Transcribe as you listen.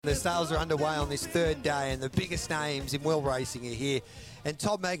The sales are underway on this third day, and the biggest names in world racing are here. And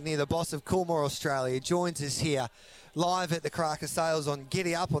Tom Magnier, the boss of Coolmore Australia, joins us here live at the Karaka Sales on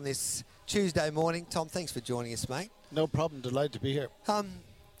Giddy Up on this Tuesday morning. Tom, thanks for joining us, mate. No problem. Delighted to be here.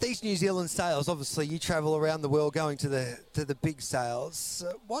 These New Zealand sales, obviously, you travel around the world going to the big sales.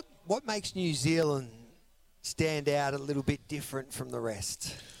 What makes New Zealand stand out a little bit different from the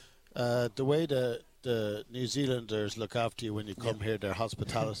rest? The way the New Zealanders look after you when you come here, their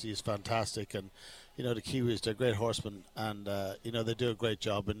hospitality is fantastic, and the Kiwis, they're great horsemen, and they do a great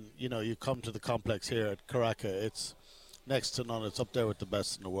job. And you come to the complex here at Karaka, it's next to none. It's up there with the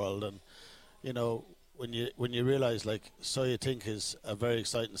best in the world. And when you realise, like, So You Think is a very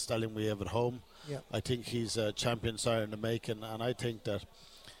exciting stallion we have at home. I think he's a champion sire in the making, and I think that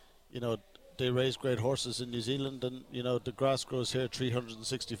they raise great horses in New Zealand, and the grass grows here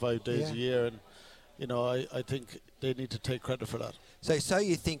 365 days a year, and I think they need to take credit for that. So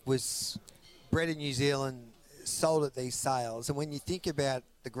You Think was bred in New Zealand, sold at these sales, and when you think about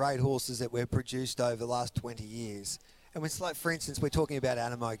the great horses that we've produced over the last 20 years, and it's like, for instance, we're talking about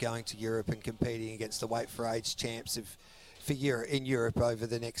Anamoe going to Europe and competing against the weight for age champs in Europe over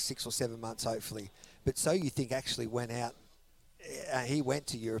the next 6 or 7 months, hopefully. But So You Think actually went out. He went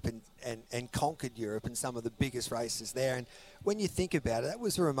to Europe and conquered Europe in some of the biggest races there. And when you think about it, that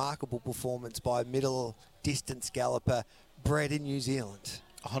was a remarkable performance by a middle distance galloper bred in New Zealand.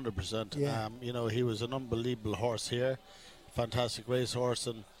 100%. He was an unbelievable horse here, fantastic racehorse,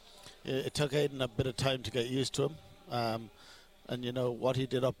 and it took Aidan a bit of time to get used to him. And what he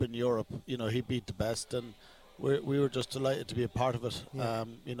did up in Europe, he beat the best, and we were just delighted to be a part of it.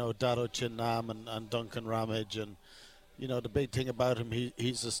 Dado Chin Nam and Duncan Ramage, and the big thing about him,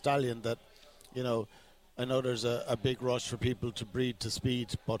 he's a stallion that, I know there's a big rush for people to breed to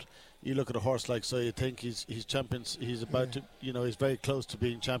speed, but you look at a horse like So You Think, he's champions. He's about to, he's very close to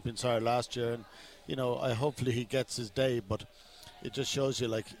being champion sire last year, and hopefully he gets his day. But it just shows you,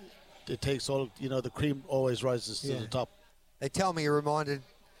 like, it takes all, the cream always rises to the top. They tell me he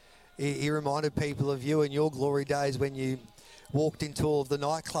reminded people of you in your glory days when you walked into all of the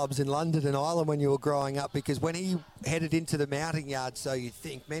nightclubs in London and Ireland when you were growing up, because when he headed into the mounting yard, So You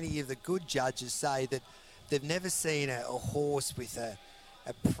Think, many of the good judges say that they've never seen a horse with a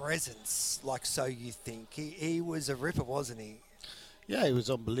presence like So You Think. He was a ripper, wasn't he? Yeah, he was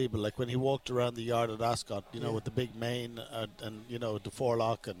unbelievable. Like when he walked around the yard at Ascot, with the big mane and the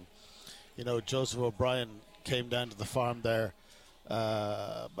forelock, and Joseph O'Brien came down to the farm there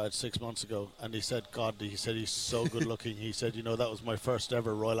about 6 months ago, and he said he's so good looking. He said, that was my first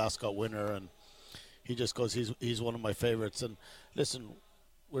ever Royal Ascot winner, and he just goes, he's one of my favourites. And listen,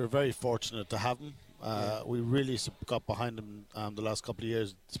 we're very fortunate to have him. We really got behind him the last couple of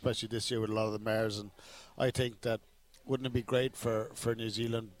years, especially this year with a lot of the mares, and I think that wouldn't it be great for New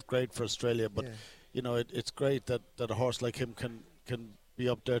Zealand, great for Australia, but it's great that a horse like him can be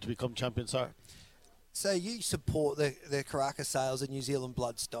up there to become champion sire. So you support the Karaka Sales and New Zealand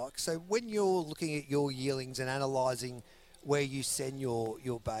bloodstock. So when you're looking at your yearlings and analysing where you send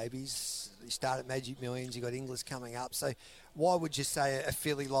your babies, you start at Magic Millions, you've got Inglis coming up. So why would you say a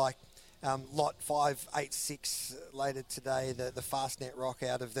filly like Lot 586 later today, the Fastnet Rock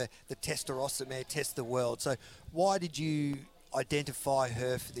out of the Testarossa mare, Test the World? So why did you identify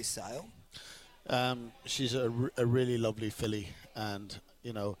her for this sale? She's a really lovely filly, and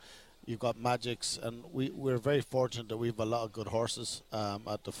you've got Magics, and we're very fortunate that we have a lot of good horses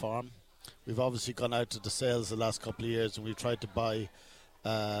at the farm. We've obviously gone out to the sales the last couple of years, and we've tried to buy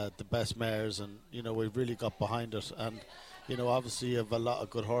the best mares, and we've really got behind it. And obviously you have a lot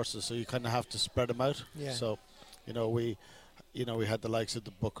of good horses, so you kind of have to spread them out. So we had the likes of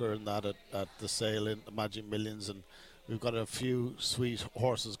the Booker and that at the sale in the Magic Millions, and we've got a few sweet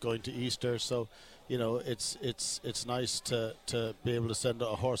horses going to Easter, so it's nice to be able to send a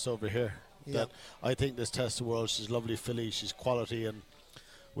horse over here. That I think this Test the World, she's a lovely filly, she's quality, and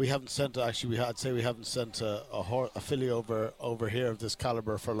we haven't sent a filly over here of this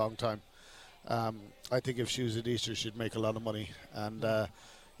caliber for a long time. I think if she was at Easter, she'd make a lot of money, and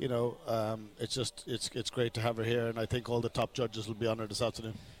it's great to have her here, and I think all the top judges will be on her this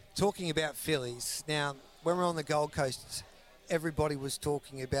afternoon. Talking about fillies, now when we're on the Gold Coast, everybody was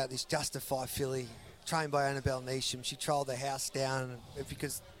talking about this Justify filly trained by Annabelle Neesham. She trialled the house down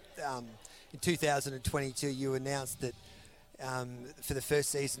because in 2022 you announced that for the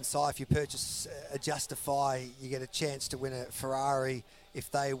first season, if you purchase a Justify, you get a chance to win a Ferrari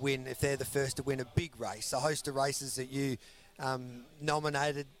if they're the first to win a big race. A host of races that you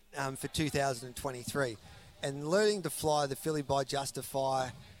nominated for 2023. And Learning to Fly, the filly by Justify,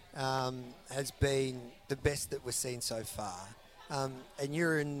 has been the best that we've seen so far. and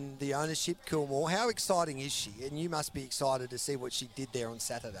you're in the ownership, Coolmore. How exciting is she? And you must be excited to see what she did there on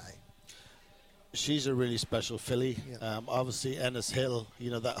Saturday. She's a really special filly. Yeah. Obviously, Ennis Hill,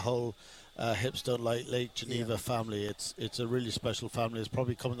 that whole Hipstone Lake Geneva family, it's a really special family. It's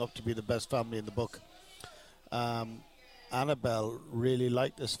probably coming up to be the best family in the book. Annabelle really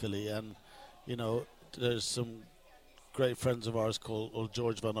liked this filly, and, there's some great friends of ours called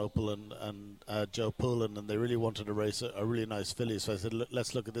George Van Opel and Joe Poulin, and they really wanted to race a really nice filly. So I said,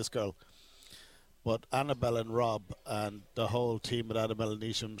 let's look at this girl. But Annabelle and Rob and the whole team at Annabelle and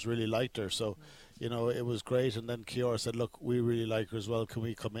Neesham's really liked her. So, it was great. And then Kiora said, look, we really like her as well. Can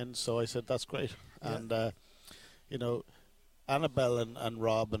we come in? So I said, that's great. Yeah. And, Annabelle and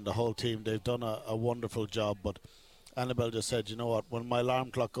Rob and the whole team, they've done a wonderful job. But Annabelle just said, you know what, when my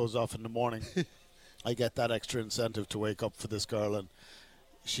alarm clock goes off in the morning, I get that extra incentive to wake up for this girl. And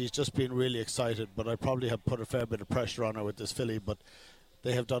she's just been really excited. But I probably have put a fair bit of pressure on her with this filly. But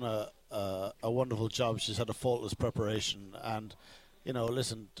they have done a wonderful job. She's had a faultless preparation. And,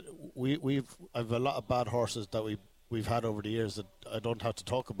 listen, I've a lot of bad horses that we've had over the years that I don't have to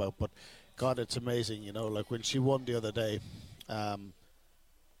talk about. But, God, it's amazing, like when she won the other day,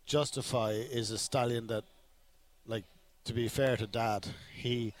 Justify is a stallion that, like, to be fair to Dad,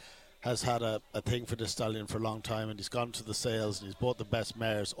 he has had a thing for this stallion for a long time, and he's gone to the sales and he's bought the best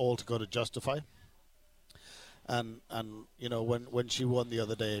mares all to go to Justify. And when she won the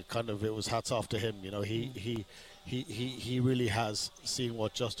other day, it was hats off to him. He really has seen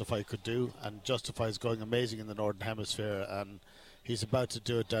what Justify could do, and Justify is going amazing in the Northern Hemisphere, and he's about to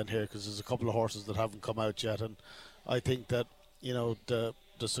do it down here because there's a couple of horses that haven't come out yet, and I think that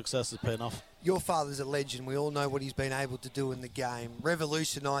the success is paying off. Your father's a legend. We all know what he's been able to do in the game.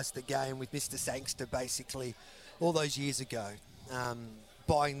 Revolutionised the game with Mr. Sangster basically all those years ago,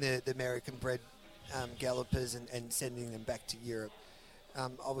 buying the American-bred gallopers and sending them back to Europe.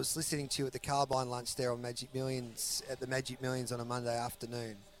 I was listening to you at the Carbine lunch there on Magic Millions, at the Magic Millions on a Monday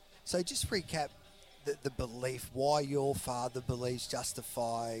afternoon. So just recap the belief, why your father believes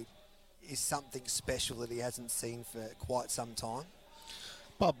Justify is something special that he hasn't seen for quite some time.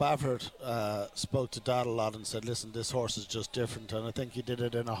 Bob Baffert spoke to Dad a lot and said, listen, this horse is just different, and I think he did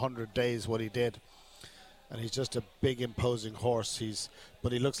it in 100 days what he did. And he's just a big, imposing horse.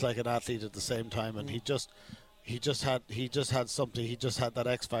 But he looks like an athlete at the same time, and he just had something. He just had that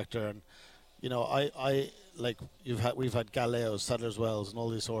X factor, and I like we've had Galeos, Sadler's Wells, and all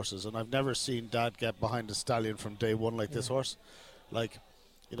these horses, and I've never seen Dad get behind a stallion from day one like this horse. Like,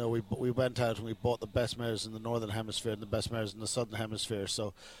 we went out and we bought the best mares in the Northern Hemisphere and the best mares in the Southern Hemisphere.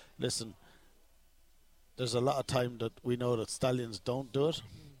 So, listen, there's a lot of time that we know that stallions don't do it,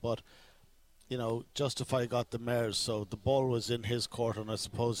 but Justify got the mares, so the ball was in his court, and I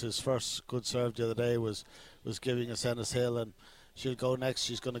suppose his first good serve the other day was giving us Ennis Hill, and she'll go next.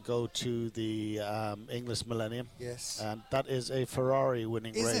 She's going to go to the English Millennium. Yes. And that is a Ferrari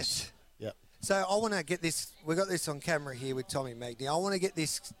winning race. Is it? Yeah. So I want to get this, we got this on camera here with Tommy Magny. I want to get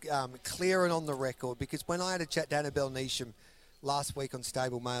this clear and on the record, because when I had a chat to Annabelle Neesham last week on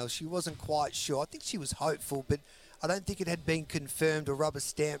Stable Mail, she wasn't quite sure. I think she was hopeful, but I don't think it had been confirmed or rubber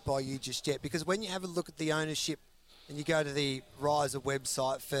stamped by you just yet, because when you have a look at the ownership and you go to the Riser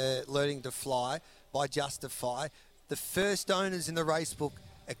website for Learning to Fly by Justify, the first owners in the racebook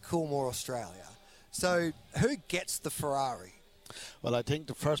are Coolmore Australia. So who gets the Ferrari? Well, I think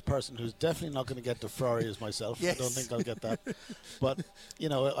the first person who's definitely not going to get the Ferrari is myself. Yes. I don't think I'll get that. But,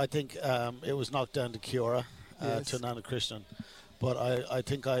 I think it was knocked down to Kiora, to Nana Krishnan. But I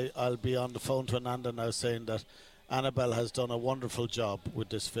think I'll be on the phone to Ananda now saying that Annabelle has done a wonderful job with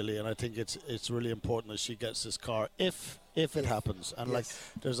this filly, and I think it's really important that she gets this car if it happens. And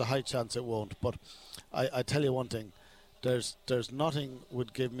there's a high chance it won't. But I tell you one thing, there's nothing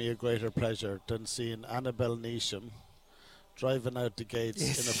would give me a greater pleasure than seeing Annabelle Neesham driving out the gates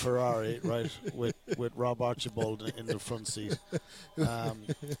in a Ferrari, right, with Rob Archibald in the front seat.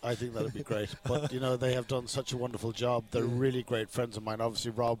 I think that would be great. But, they have done such a wonderful job. They're really great friends of mine.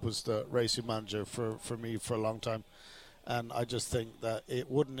 Obviously, Rob was the racing manager for me for a long time. And I just think that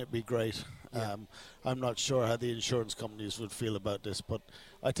wouldn't it be great? Yeah. I'm not sure how the insurance companies would feel about this, but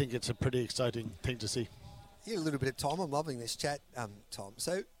I think it's a pretty exciting thing to see. Yeah, a little bit of time. I'm loving this chat, Tom.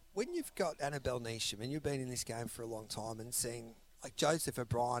 So when you've got Annabelle Neesham and you've been in this game for a long time and seeing like Joseph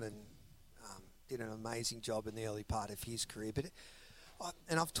O'Brien did an amazing job in the early part of his career, but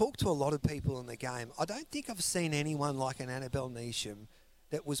and I've talked to a lot of people in the game. I don't think I've seen anyone like an Annabelle Neesham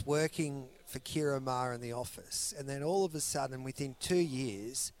that was working for Kira Maher in the office, and then all of a sudden, within 2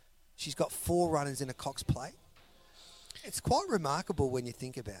 years, she's got 4 runners in a Cox Plate. It's quite remarkable when you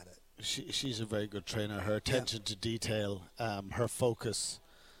think about it. she's a very good trainer. Her attention to detail, her focus.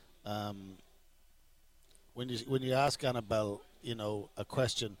 When you ask Annabelle, a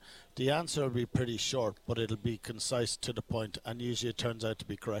question, the answer will be pretty short, but it'll be concise to the point, and usually it turns out to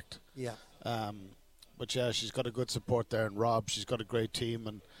be correct. Yeah. But yeah, she's got a good support there, and Rob, she's got a great team,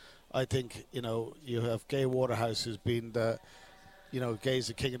 and I think you have Gay Waterhouse, who's been Gay's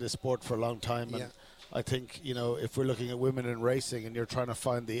the king of the sport for a long time, and I think if we're looking at women in racing, and you're trying to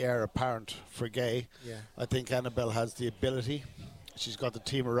find the heir apparent for Gay, I think Annabelle has the ability. She's got the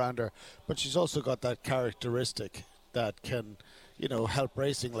team around her, but she's also got that characteristic that can, help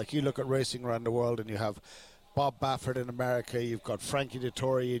racing. Like you look at racing around the world, and you have Bob Baffert in America, you've got Frankie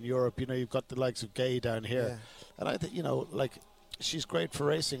Dettori in Europe, you've got the likes of Gay down here, and I think she's great for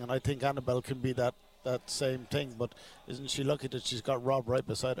racing, and I think Annabelle can be that same thing. But isn't she lucky that she's got Rob right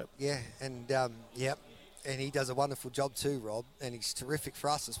beside her? Yeah, and and he does a wonderful job too, Rob, and he's terrific for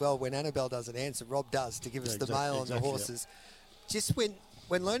us as well. When Annabelle doesn't answer, Rob does to give us the mail on the horses. Just when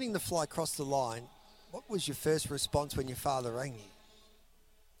learning to fly across the line, what was your first response when your father rang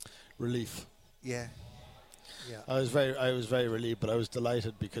you? Relief. Yeah. I was very relieved, but I was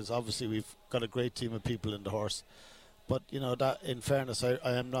delighted because obviously we've got a great team of people in the horse. But that, in fairness, I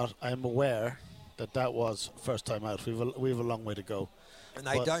am aware that was first time out. We've a long way to go. And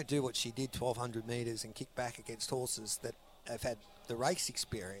they don't do what she did, 1,200 metres and kick back against horses that have had the race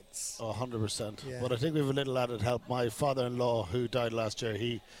experience. 100%. But I think we have a little added help. My father-in-law, who died last year,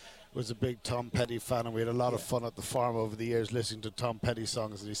 he was a big Tom Petty fan, and we had a lot of fun at the farm over the years listening to Tom Petty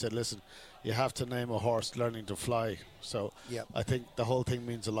songs, and he said, listen, you have to name a horse learning to fly. So I think the whole thing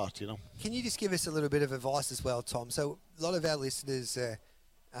means a lot, Can you just give us a little bit of advice as well, Tom? So a lot of our listeners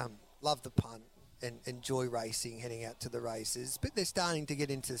love the punt and enjoy racing, heading out to the races, but they're starting to get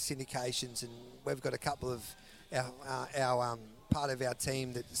into syndications, and we've got a couple of our part of our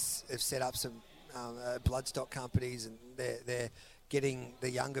team that have set up some bloodstock companies, and they're getting the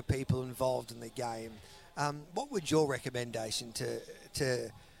younger people involved in the game. What would your recommendation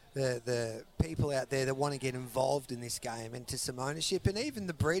to the people out there that want to get involved in this game and to some ownership, and even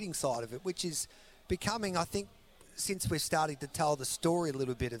the breeding side of it, which is becoming, I think, since we're starting to tell the story a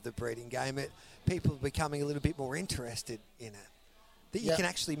little bit of the breeding game, people are becoming a little bit more interested in it, that you can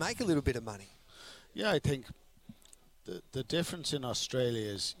actually make a little bit of money. Yeah, I think the difference in Australia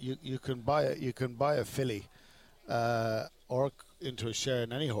is you can buy a filly or into a share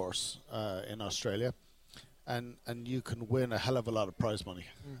in any horse in Australia, and you can win a hell of a lot of prize money.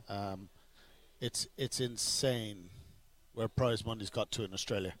 It's insane where prize money's got to in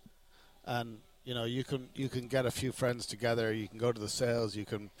Australia, and you can get a few friends together, you can go to the sales, you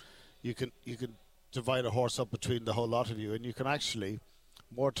can divide a horse up between the whole lot of you, and you can actually,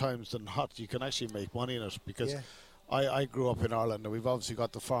 more times than not, you can actually make money in it, because I grew up in Ireland, and we've obviously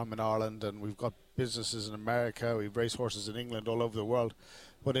got the farm in Ireland, and we've got businesses in America, we've raced horses in England, all over the world.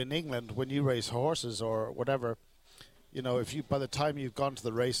 But in England, when you race horses or whatever, if you, by the time you've gone to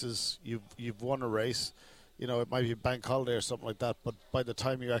the races, you've won a race, it might be a bank holiday or something like that, but by the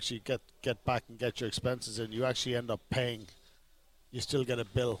time you actually get back and get your expenses in, you actually end up paying, you still get a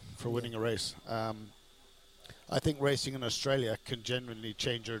bill for winning a race. I think racing in Australia can genuinely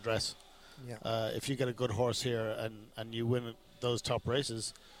change your address. If you get a good horse here and you win those top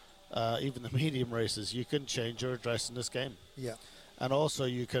races, even the medium races, you can change your address in this game. And also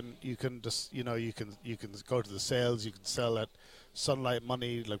you can just you can go to the sales, you can sell at Sunlight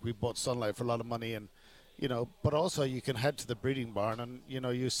money, like we bought Sunlight for a lot of money, and but also you can head to the breeding barn, and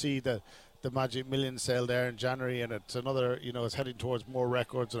you see the Magic Million sale there in January, and it's another, it's heading towards more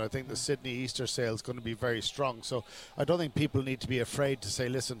records, and I think the Sydney Easter sale is going to be very strong. So I don't think people need to be afraid to say,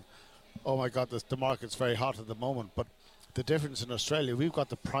 listen, oh my God, the market's very hot at the moment. But the difference in Australia, we've got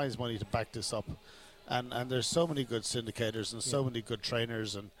the prize money to back this up, and there's so many good syndicators and so many good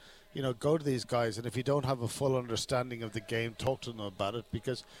trainers, and go to these guys, and if you don't have a full understanding of the game, talk to them about it,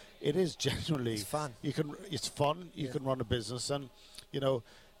 because it is generally fun. It's fun. You can run a business, and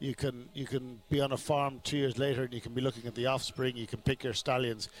you can be on a farm 2 years later, and you can be looking at the offspring. You can pick your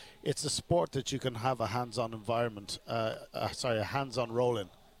stallions. It's a sport that you can have a hands-on environment. A hands-on role in.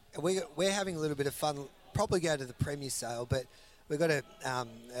 We're having a little bit of fun. Probably go to the Premier Sale, but we've got a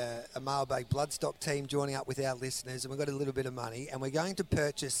Mailbag Bloodstock team joining up with our listeners, and we've got a little bit of money, and we're going to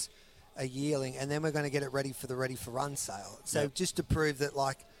purchase a yearling, and then we're going to get it ready for the Ready for Run sale. So just to prove that,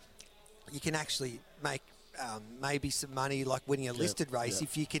 you can actually make maybe some money, like winning a listed race,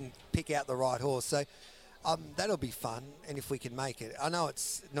 if you can pick out the right horse. So that'll be fun, and if we can make it. I know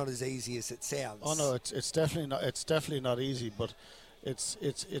it's not as easy as it sounds. Oh no, it's definitely not. It's definitely not easy, but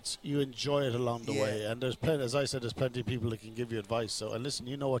it's you enjoy it along the way, and there's plenty, as I said, there's plenty of people that can give you advice. So, and listen,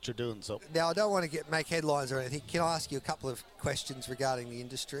 you know what you're doing. So now I don't want to make headlines or anything. Can I ask you a couple of questions regarding the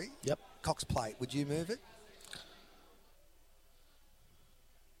industry? Yep. Cox Plate, would you move it?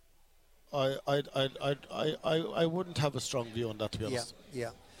 I wouldn't have a strong view on that, to be honest.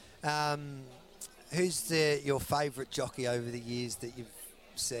 Yeah. Who's your favourite jockey over the years that you've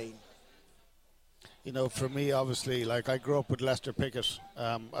seen? You know, for me, obviously, like I grew up with Lester Pickett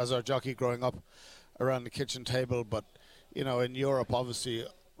as our jockey growing up around the kitchen table. But, you know, in Europe, obviously,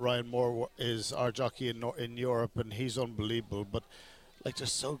 Ryan Moore is our jockey in Europe, and he's unbelievable. But, like,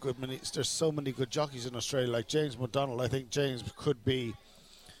 there's so many good jockeys in Australia. Like James McDonald, I think James could be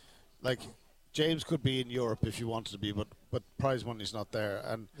in Europe if you wanted to be, but prize money's not there.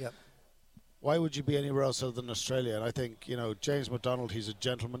 And yep. Why would you be anywhere else other than Australia? And I think, you know, James McDonald, he's a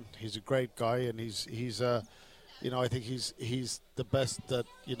gentleman, he's a great guy, and he's you know, I think he's the best that,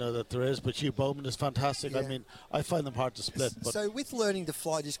 you know, that there is. But Hugh Bowman is fantastic. Yeah. I mean, I find them hard to split. But so with learning to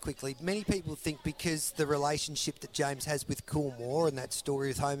fly, just quickly, many people think because the relationship that James has with Coolmore and that story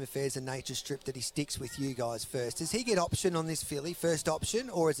with Home Affairs and Nature Strip that he sticks with you guys first. Does he get option on this filly, first option,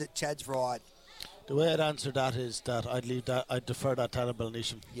 or is it Chad's ride? The way I'd answer that is that I'd defer that to Annabelle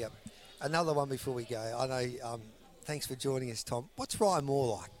Neesham. Yep. Another one before we go. I know. Thanks for joining us, Tom. What's Ryan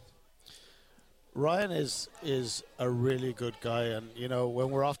Moore like? Ryan is a really good guy, and you know,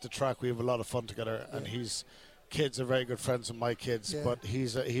 when we're off the track, we have a lot of fun together. Yeah. And his kids are very good friends of my kids. Yeah. But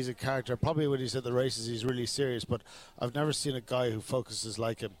he's a character. Probably when he's at the races, he's really serious. But I've never seen a guy who focuses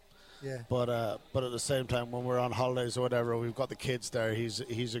like him. Yeah. But at the same time, when we're on holidays or whatever, we've got the kids there.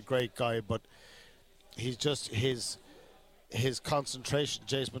 He's a great guy, but he's just his concentration.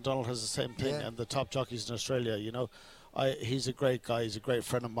 James McDonald has the same thing, and the top jockeys in Australia. You know, he's a great guy. He's a great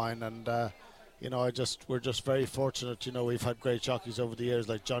friend of mine, and you know, we're just very fortunate. You know, we've had great jockeys over the years,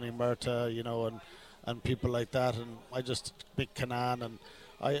 like Johnny Murta, you know, and people like that. And Mick Canaan, and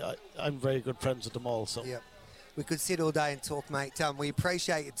I'm very good friends with them all. So yeah, we could sit all day and talk, mate. We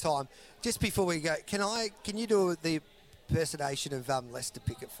appreciate your time. Just before we go, can you do the impersonation of Lester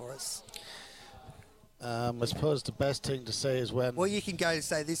Pickett for us? I suppose the best thing to say is when... Well, you can go and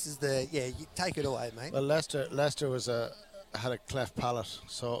say this is you take it away, mate. Well, Lester had a cleft palate,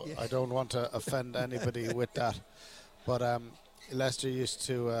 so I don't want to offend anybody with that. But Lester used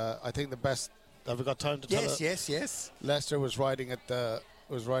to, I think the best... Have we got time to tell it? Yes. Lester was riding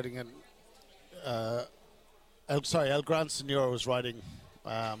El Gran Senor was riding...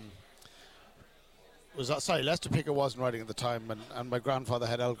 Lester Pickett wasn't riding at the time, and my grandfather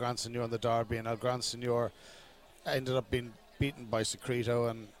had El Gran Senor in the Derby, and El Gran Senor ended up being beaten by Secreto,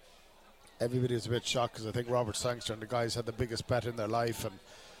 and everybody was a bit shocked because I think Robert Sangster and the guys had the biggest bet in their life.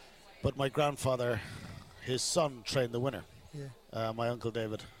 But my grandfather, his son, trained the winner, my Uncle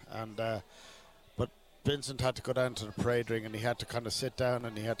David, and but Vincent had to go down to the parade ring, and he had to kind of sit down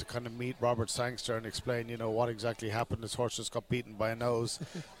and he had to kind of meet Robert Sangster and explain, you know, what exactly happened. His horse just got beaten by a nose.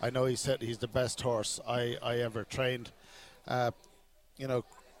 I know he said he's the best horse I ever trained. You know,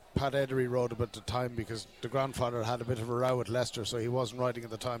 Pat Edery rode him at the time because the grandfather had a bit of a row with Lester, so he wasn't riding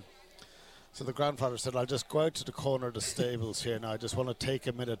at the time. So the grandfather said, I'll just go out to the corner of the stables here now. I just want to take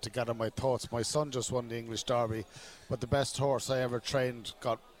a minute to gather my thoughts. My son just won the English Derby, but the best horse I ever trained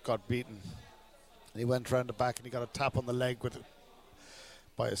got beaten. And he went around the back and he got a tap on the leg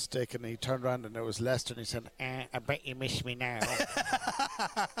by a stick, and he turned around and it was Lester, and he said, I bet you miss me now.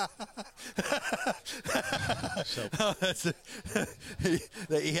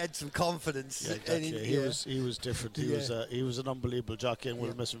 He had some confidence. Yeah, exactly. And he was different. He was an unbelievable jockey, and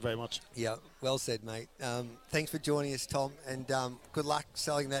we'll miss him very much. Yeah, well said, mate. Thanks for joining us, Tom, and good luck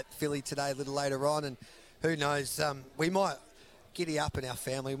selling that filly today a little later on. And who knows, we might giddy up in our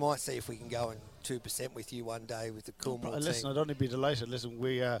family. We might see if we can go and 2% with you one day with the Coolmore team. Listen, I'd only be delighted. Listen,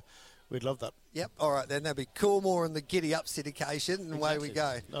 we'd love that. Yep. All right, then. That'd be Coolmore and the Giddy Up syndication, and away we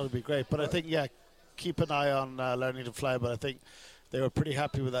go. That would be great. But I think, keep an eye on Learning to Fly. But I think they were pretty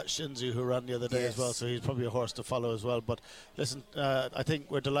happy with that Shinzu who ran the other day as well. So he's probably a horse to follow as well. But listen, I think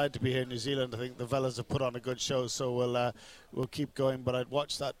we're delighted to be here in New Zealand. I think the fellas have put on a good show, so we'll keep going. But I'd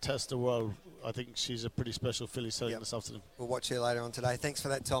watch that Test the World. I think she's a pretty special filly selling this afternoon. We'll watch her later on today. Thanks for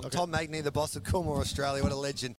that, Tom. Okay. Tom Magney, the boss of Coolmore Australia. What a legend.